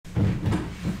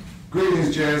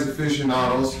Greetings, jazz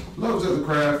aficionados, lovers of the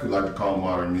craft, we like to call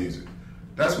modern music.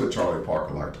 That's what Charlie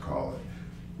Parker liked to call it.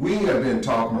 We have been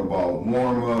talking about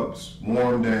warm-ups,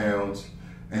 warm-downs,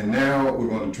 and now we're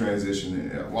going to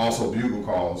transition, also bugle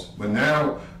calls, but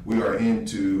now we are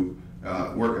into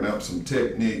working up some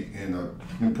technique, and an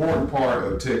important part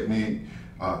of technique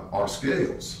are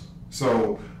scales.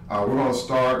 So we're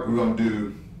going to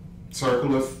do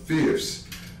circle of fifths,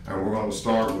 and we're going to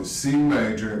start with C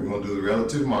major. We're going to do the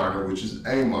relative minor, which is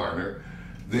A minor.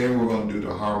 Then we're going to do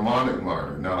the harmonic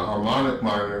minor. Now the harmonic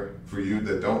minor, for you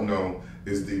that don't know,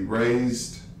 is the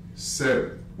raised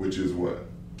seventh, which is what?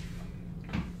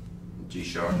 G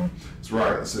sharp. That's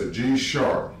right, it's a G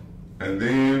sharp. And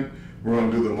then we're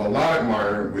going to do the melodic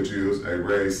minor, which is a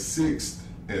raised sixth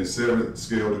and seventh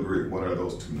scale degree. What are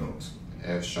those two notes?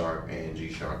 F sharp and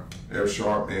G sharp. F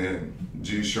sharp and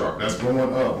G sharp. That's going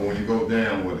up. When you go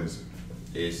down, what is it?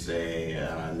 It's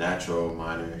a natural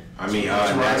minor.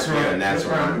 Natural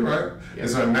minor. Right. Yep.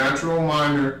 It's a natural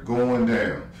minor going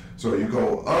down. So you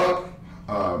go up,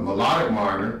 melodic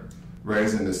minor,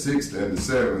 raising the sixth and the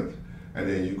seventh, and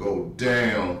then you go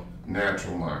down,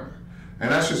 natural minor. And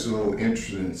that's just a little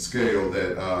interesting scale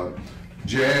that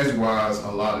jazz-wise,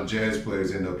 a lot of jazz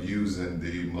players end up using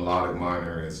the melodic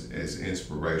minor as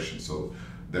inspiration. So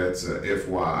that's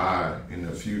FYI in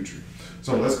the future.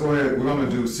 So let's go ahead. We're going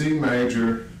to do C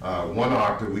major, one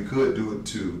octave. We could do it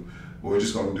two, but we're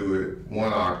just going to do it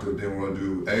one octave. Then we're going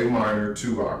to do A minor,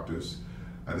 2 octaves.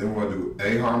 And then we're going to do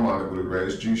A harmonic with a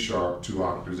raised G sharp, 2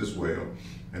 octaves as well.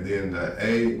 And then the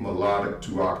A melodic,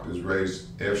 2 octaves,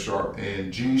 raised F sharp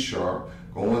and G sharp,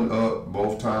 going up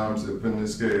both times up in the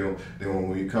scale. Then when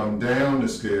we come down the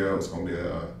scale, it's going to be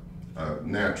a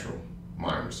natural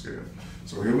minor scale.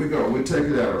 So here we go. We take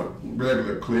it at a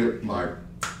regular clip, like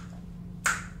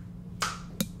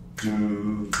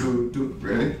do, do, do.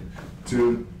 Ready?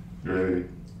 2, 3,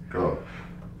 go.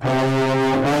 A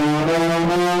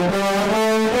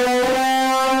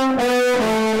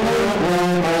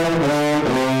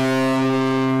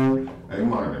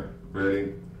minor.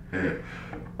 Ready? And.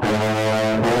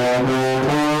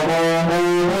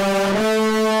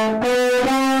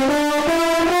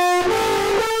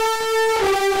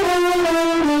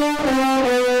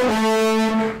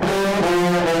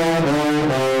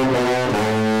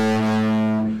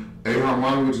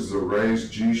 Which is a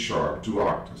raised G sharp, 2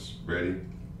 octaves. Ready?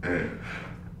 And.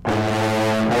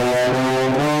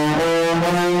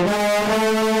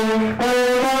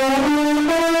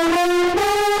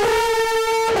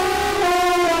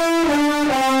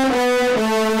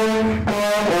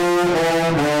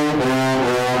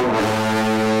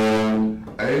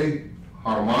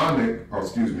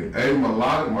 A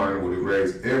melodic minor with a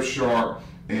raised F sharp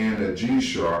and a G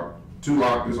sharp, 2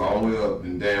 octaves all the way up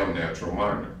and down, natural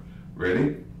minor.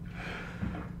 Ready?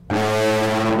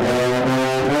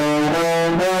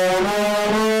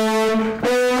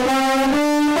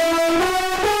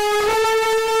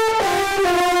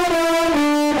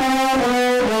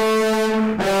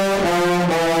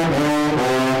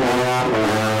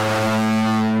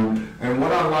 And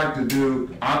what I like to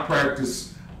do, I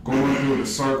practice going through the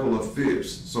circle of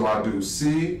fifths. So I do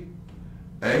C,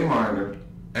 A minor,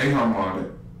 A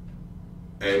harmonic,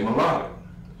 A melodic.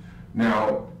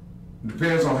 Now,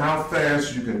 depends on how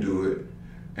fast you can do it,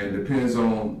 and depends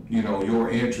on, you know, your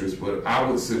interest, but I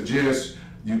would suggest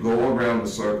you go around the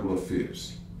circle of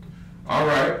fifths. All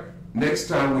right, next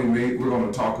time we meet, we're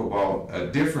going to talk about a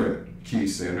different key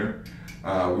center.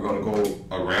 We're going to go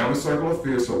around the circle of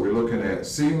fifths, so we're looking at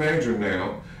C major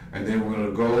now, and then we're going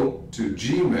to go to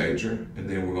G major, and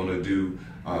then we're going to do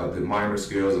the minor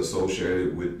scales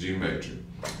associated with G major.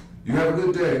 You have a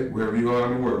good day wherever you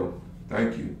are in the world.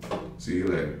 Thank you. See you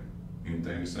later.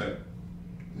 Anything to say?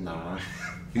 Nah.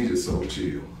 He's just so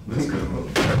chill. Let's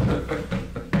go.